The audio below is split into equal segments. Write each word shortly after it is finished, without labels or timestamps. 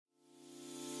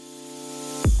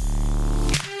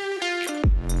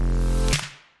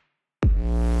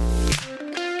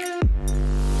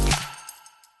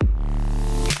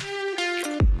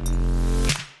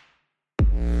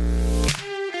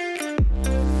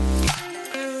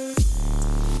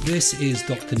This is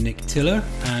Dr. Nick Tiller,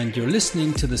 and you're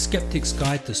listening to the Skeptic's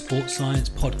Guide to Sports Science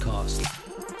podcast.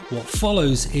 What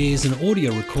follows is an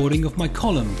audio recording of my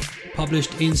column,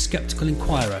 published in Skeptical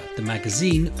Inquirer, the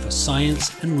magazine for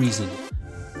science and reason.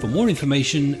 For more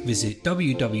information, visit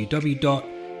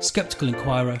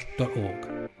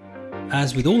www.skepticalinquirer.org.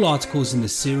 As with all articles in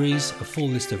this series, a full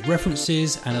list of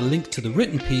references and a link to the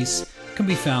written piece can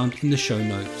be found in the show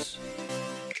notes.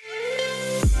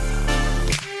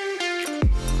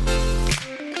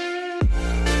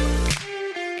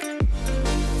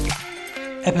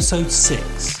 Episode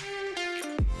 6.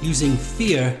 Using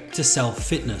fear to sell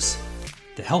fitness.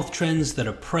 The health trends that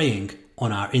are preying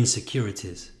on our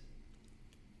insecurities.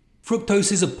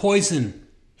 Fructose is a poison,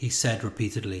 he said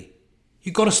repeatedly.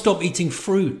 You gotta stop eating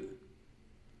fruit.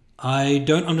 I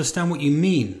don't understand what you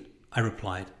mean, I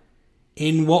replied.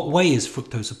 In what way is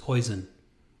fructose a poison?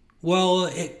 Well,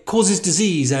 it causes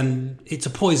disease and it's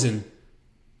a poison.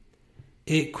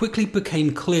 It quickly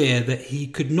became clear that he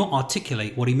could not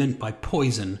articulate what he meant by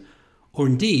poison, or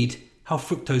indeed how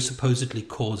fructose supposedly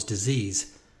caused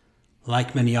disease.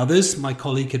 Like many others, my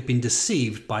colleague had been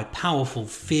deceived by powerful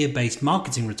fear-based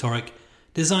marketing rhetoric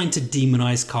designed to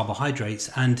demonize carbohydrates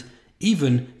and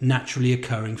even naturally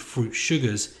occurring fruit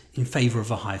sugars in favor of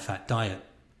a high-fat diet.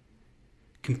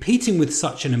 Competing with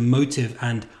such an emotive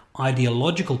and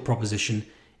ideological proposition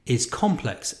is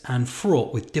complex and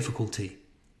fraught with difficulty.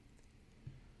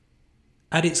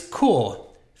 At its core,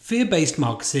 fear-based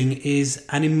marketing is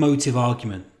an emotive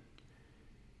argument.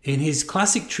 In his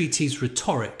classic treatise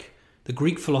Rhetoric, the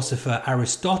Greek philosopher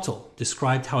Aristotle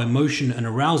described how emotion and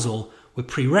arousal were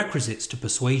prerequisites to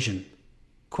persuasion.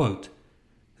 Quote,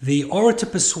 "The orator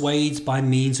persuades by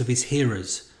means of his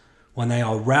hearers, when they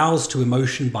are roused to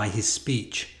emotion by his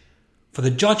speech. For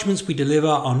the judgments we deliver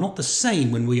are not the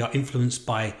same when we are influenced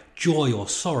by joy or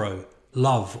sorrow,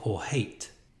 love or hate."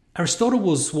 Aristotle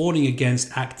was warning against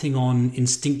acting on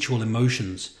instinctual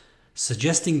emotions,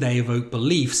 suggesting they evoke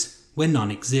beliefs where none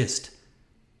exist.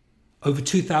 Over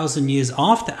 2,000 years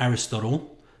after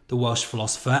Aristotle, the Welsh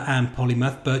philosopher and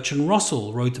polymath Bertrand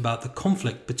Russell wrote about the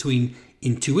conflict between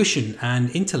intuition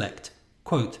and intellect.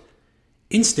 Quote,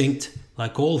 "Instinct,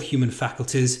 like all human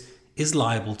faculties, is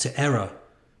liable to error.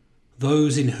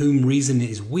 Those in whom reason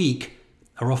is weak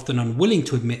are often unwilling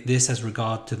to admit this as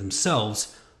regard to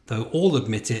themselves, though all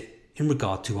admit it in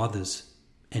regard to others."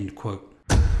 End quote.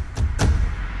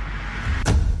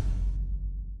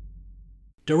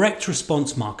 Direct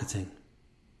response marketing.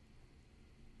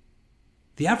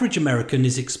 The average American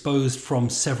is exposed from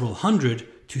several hundred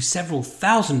to several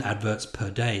thousand adverts per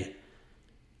day.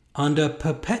 Under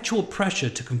perpetual pressure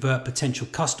to convert potential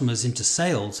customers into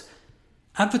sales,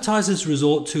 advertisers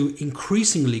resort to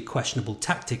increasingly questionable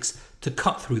tactics to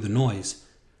cut through the noise.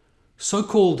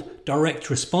 So-called direct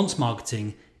response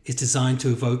marketing is designed to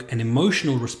evoke an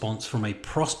emotional response from a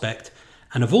prospect,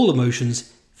 and of all emotions,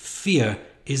 fear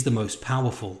is the most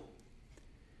powerful.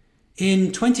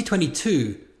 In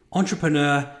 2022,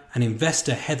 entrepreneur and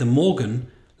investor Heather Morgan,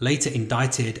 later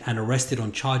indicted and arrested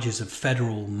on charges of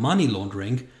federal money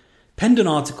laundering, penned an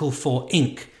article for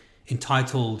Inc.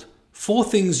 entitled "4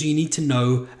 Things You Need to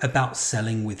Know About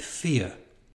Selling with Fear."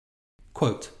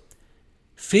 Quote,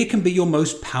 "Fear can be your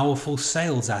most powerful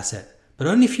sales asset, but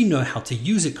only if you know how to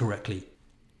use it correctly.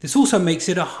 This also makes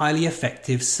it a highly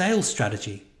effective sales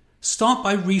strategy. Start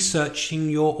by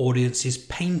researching your audience's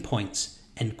pain points."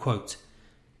 End quote.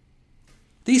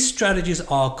 These strategies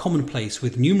are commonplace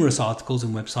with numerous articles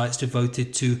and websites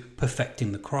devoted to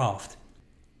perfecting the craft.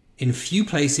 In few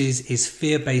places is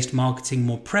fear-based marketing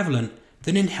more prevalent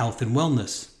than in health and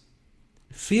wellness.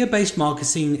 Fear-based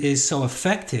marketing is so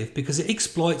effective because it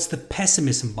exploits the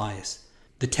pessimism bias,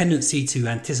 the tendency to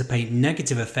anticipate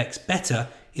negative effects better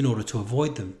in order to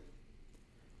avoid them.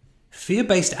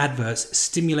 Fear-based adverts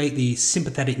stimulate the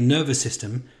sympathetic nervous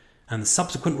system and the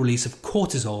subsequent release of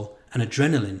cortisol and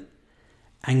adrenaline.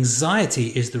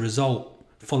 Anxiety is the result,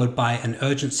 followed by an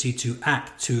urgency to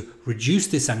act to reduce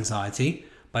this anxiety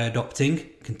by adopting,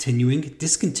 continuing,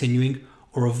 discontinuing,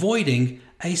 or avoiding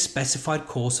a specified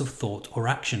course of thought or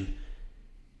action.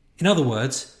 In other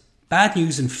words, bad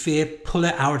news and fear pull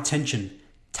at our attention,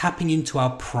 tapping into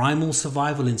our primal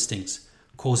survival instincts,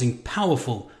 causing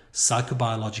powerful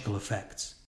psychobiological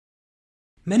effects.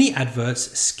 Many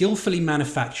adverts skillfully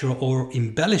manufacture or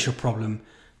embellish a problem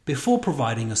before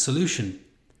providing a solution.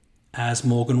 As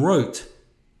Morgan wrote,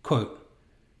 quote,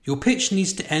 "Your pitch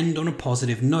needs to end on a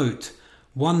positive note,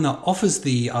 one that offers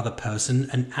the other person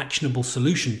an actionable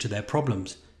solution to their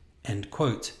problems." End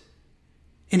quote.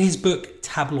 In his book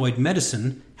Tabloid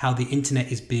Medicine, How the Internet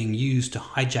is Being Used to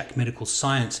Hijack Medical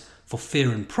Science for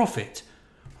Fear and Profit,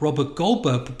 Robert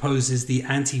Goldberg proposes the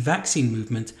anti-vaccine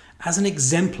movement as an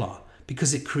exemplar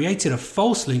because it created a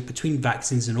false link between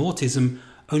vaccines and autism,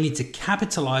 only to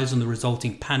capitalize on the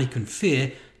resulting panic and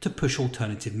fear to push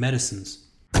alternative medicines.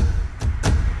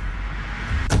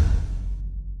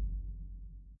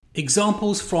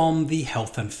 Examples from the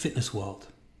health and fitness world: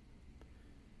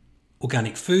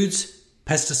 organic foods,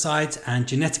 pesticides, and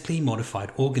genetically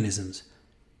modified organisms.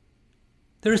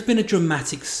 There has been a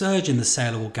dramatic surge in the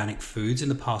sale of organic foods in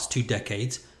the past 2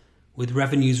 decades, with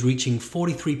revenues reaching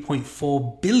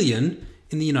 $43.4 billion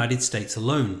in the United States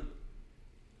alone.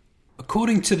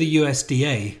 According to the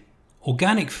USDA,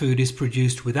 organic food is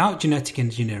produced without genetic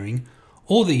engineering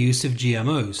or the use of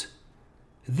GMOs.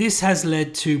 This has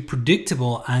led to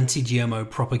predictable anti-GMO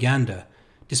propaganda,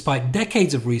 despite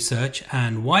decades of research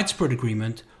and widespread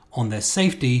agreement on their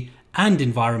safety and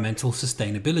environmental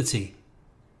sustainability.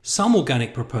 Some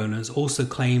organic proponents also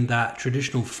claim that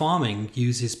traditional farming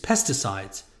uses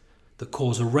pesticides that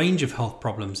cause a range of health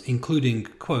problems, including,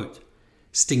 quote,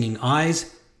 stinging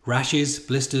eyes, rashes,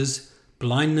 blisters,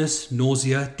 blindness,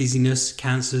 nausea, dizziness,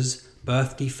 cancers,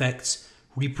 birth defects,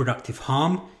 reproductive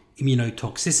harm,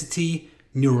 immunotoxicity,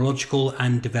 neurological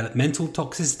and developmental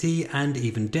toxicity, and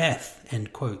even death,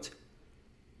 end quote.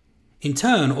 In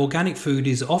turn, organic food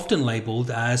is often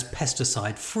labelled as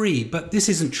pesticide-free, but this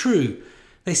isn't true.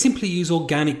 They simply use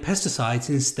organic pesticides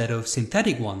instead of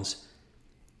synthetic ones.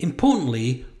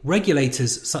 Importantly,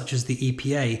 regulators such as the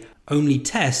EPA only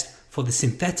test for the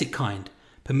synthetic kind,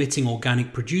 permitting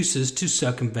organic producers to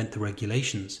circumvent the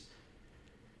regulations.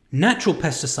 Natural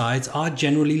pesticides are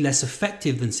generally less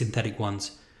effective than synthetic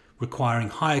ones, requiring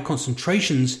higher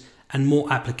concentrations and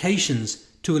more applications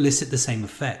to elicit the same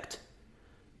effect.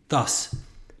 Thus,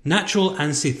 natural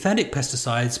and synthetic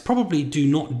pesticides probably do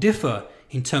not differ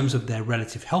in terms of their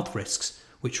relative health risks,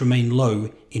 which remain low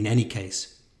in any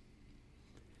case.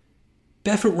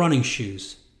 Barefoot running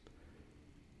shoes.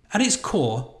 At its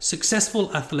core,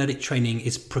 successful athletic training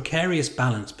is a precarious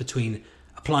balance between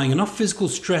applying enough physical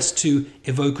stress to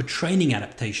evoke a training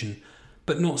adaptation,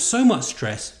 but not so much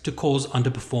stress to cause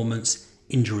underperformance,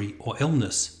 injury, or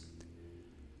illness.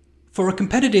 For a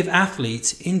competitive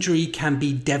athlete, injury can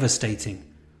be devastating,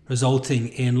 resulting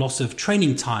in loss of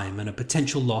training time and a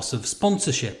potential loss of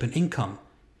sponsorship and income.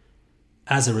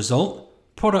 As a result,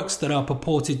 products that are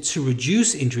purported to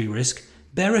reduce injury risk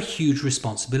bear a huge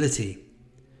responsibility.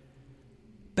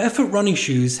 Barefoot running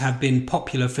shoes have been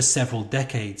popular for several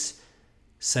decades.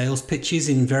 Sales pitches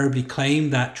invariably claim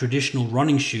that traditional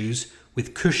running shoes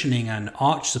with cushioning and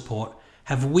arch support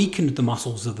have weakened the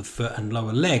muscles of the foot and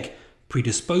lower leg,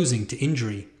 predisposing to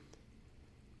injury.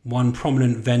 One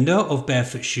prominent vendor of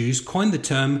barefoot shoes coined the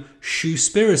term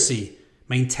shoespiracy,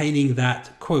 maintaining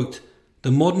that, quote,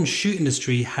 the modern shoe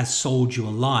industry has sold you a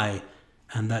lie,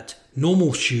 and that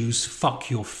normal shoes fuck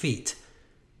your feet.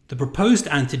 The proposed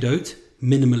antidote,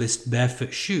 minimalist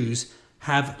barefoot shoes,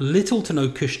 have little to no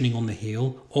cushioning on the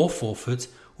heel or forefoot,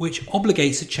 which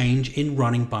obligates a change in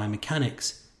running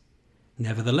biomechanics.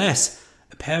 Nevertheless,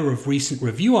 a pair of recent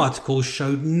review articles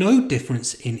showed no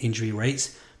difference in injury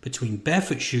rates between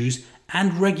barefoot shoes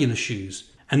and regular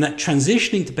shoes, and that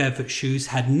transitioning to barefoot shoes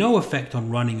had no effect on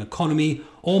running economy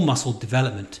or muscle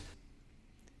development.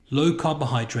 Low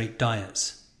carbohydrate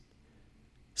diets.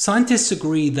 Scientists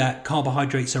agree that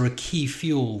carbohydrates are a key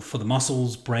fuel for the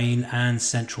muscles, brain, and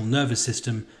central nervous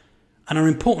system, and are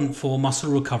important for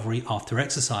muscle recovery after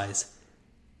exercise.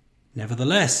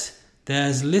 Nevertheless,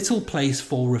 there's little place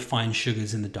for refined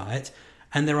sugars in the diet,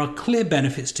 and there are clear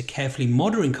benefits to carefully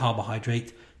moderating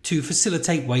carbohydrate to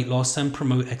facilitate weight loss and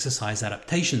promote exercise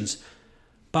adaptations.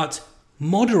 But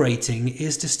moderating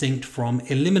is distinct from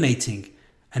eliminating,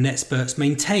 and experts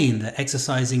maintain that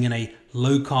exercising in a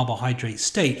low carbohydrate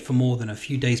state for more than a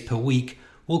few days per week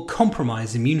will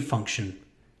compromise immune function.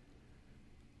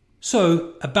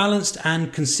 So, a balanced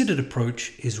and considered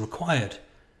approach is required.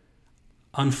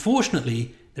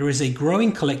 Unfortunately, there is a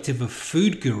growing collective of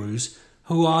food gurus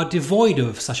who are devoid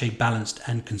of such a balanced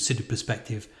and considered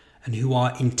perspective, and who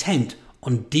are intent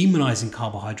on demonizing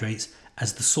carbohydrates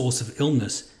as the source of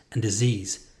illness and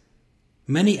disease.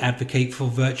 Many advocate for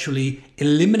virtually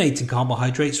eliminating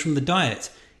carbohydrates from the diet,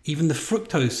 even the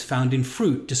fructose found in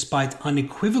fruit, despite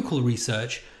unequivocal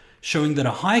research showing that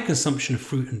a higher consumption of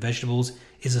fruit and vegetables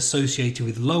is associated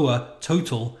with lower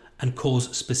total and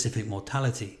cause-specific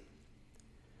mortality.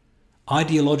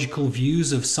 Ideological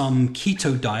views of some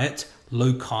keto diet,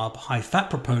 low-carb,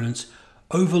 high-fat proponents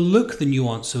overlook the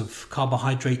nuance of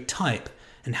carbohydrate type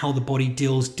and how the body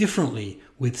deals differently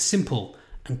with simple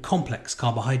and complex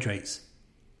carbohydrates.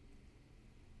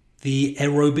 The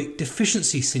aerobic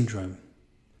deficiency syndrome.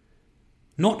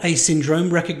 Not a syndrome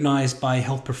recognized by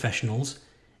health professionals.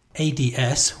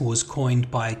 ADS was coined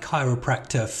by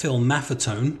chiropractor Phil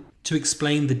Maffetone to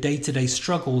explain the day-to-day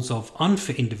struggles of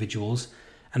unfit individuals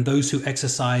and those who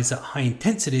exercise at high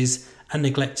intensities and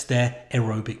neglect their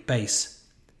aerobic base.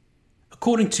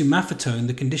 According to Maffetone,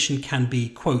 the condition can be,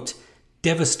 quote,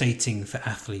 devastating for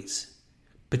athletes,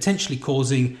 potentially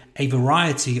causing a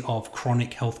variety of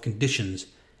chronic health conditions,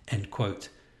 end quote.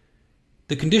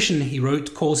 The condition, he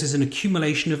wrote, causes an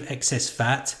accumulation of excess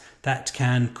fat that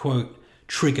can, quote,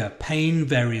 trigger pain,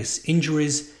 various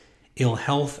injuries, ill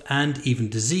health, and even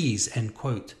disease, end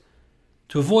quote.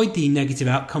 To avoid the negative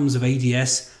outcomes of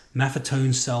ADS,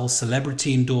 Maffetone sells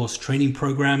celebrity-endorsed training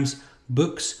programs,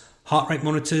 books, heart rate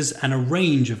monitors, and a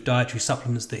range of dietary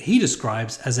supplements that he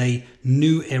describes as a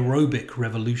new aerobic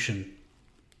revolution.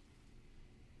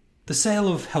 The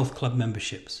sale of health club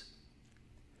memberships.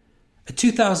 A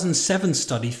 2007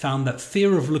 study found that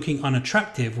fear of looking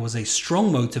unattractive was a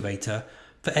strong motivator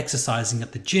for exercising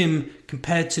at the gym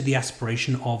compared to the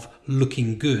aspiration of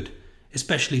looking good,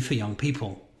 especially for young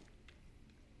people.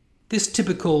 This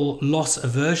typical loss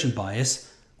aversion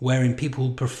bias, wherein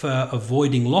people prefer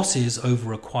avoiding losses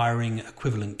over acquiring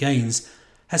equivalent gains,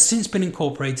 has since been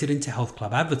incorporated into health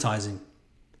club advertising.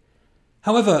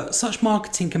 However, such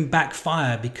marketing can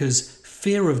backfire because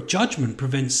fear of judgment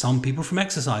prevents some people from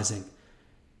exercising.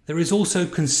 There is also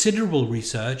considerable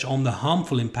research on the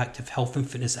harmful impact of health and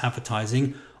fitness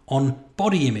advertising on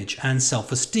body image and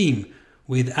self-esteem,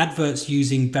 with adverts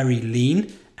using very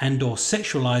lean and or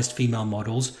sexualized female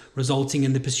models resulting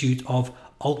in the pursuit of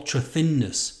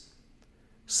ultra-thinness.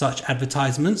 Such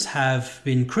advertisements have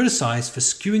been criticized for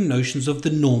skewing notions of the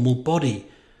normal body,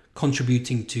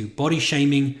 contributing to body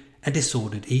shaming and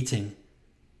disordered eating.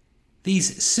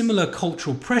 These similar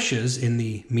cultural pressures in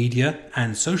the media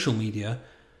and social media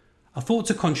are thought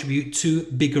to contribute to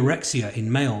bigorexia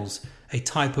in males, a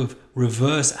type of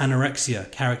reverse anorexia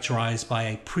characterized by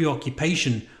a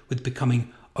preoccupation with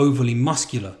becoming overly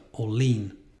muscular or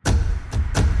lean.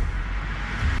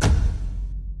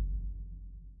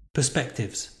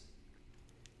 Perspectives.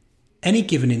 Any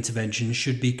given intervention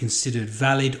should be considered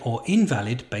valid or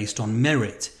invalid based on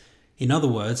merit, in other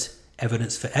words,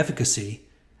 evidence for efficacy,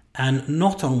 and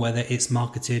not on whether it's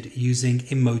marketed using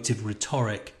emotive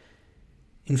rhetoric.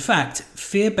 In fact,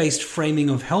 fear-based framing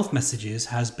of health messages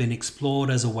has been explored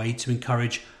as a way to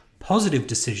encourage positive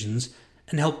decisions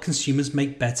and help consumers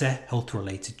make better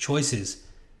health-related choices.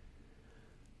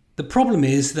 The problem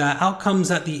is that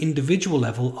outcomes at the individual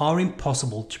level are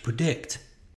impossible to predict.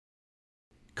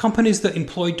 Companies that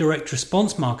employ direct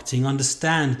response marketing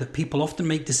understand that people often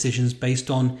make decisions based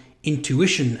on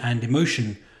intuition and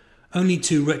emotion, only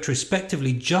to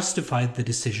retrospectively justify the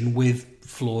decision with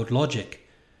flawed logic.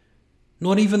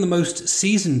 Not even the most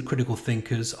seasoned critical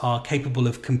thinkers are capable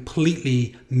of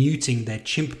completely muting their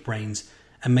chimp brains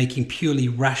and making purely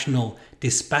rational,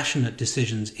 dispassionate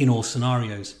decisions in all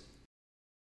scenarios.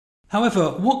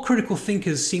 However, what critical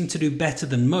thinkers seem to do better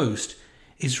than most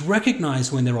is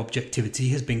recognize when their objectivity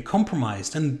has been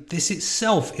compromised, and this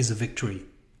itself is a victory.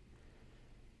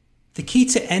 The key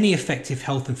to any effective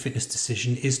health and fitness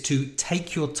decision is to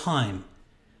take your time.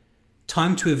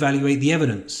 Time to evaluate the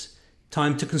evidence,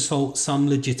 time to consult some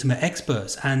legitimate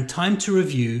experts, and time to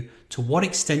review to what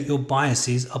extent your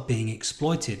biases are being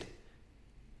exploited.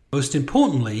 Most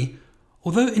importantly,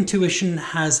 although intuition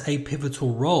has a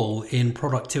pivotal role in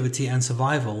productivity and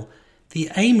survival, the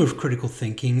aim of critical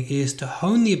thinking is to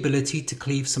hone the ability to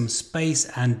cleave some space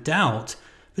and doubt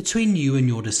between you and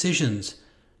your decisions.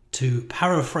 To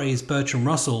paraphrase Bertrand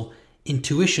Russell,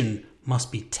 intuition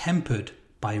must be tempered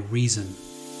by reason.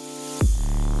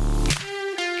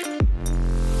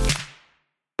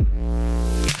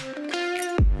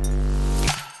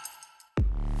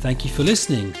 Thank you for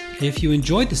listening. If you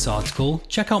enjoyed this article,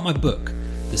 check out my book,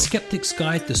 The Skeptic's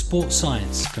Guide to Sports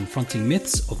Science, Confronting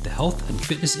Myths of the Health and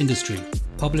Fitness Industry,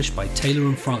 published by Taylor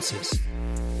and Francis.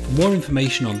 For more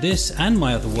information on this and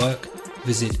my other work,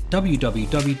 visit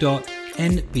www.nbtiller.com.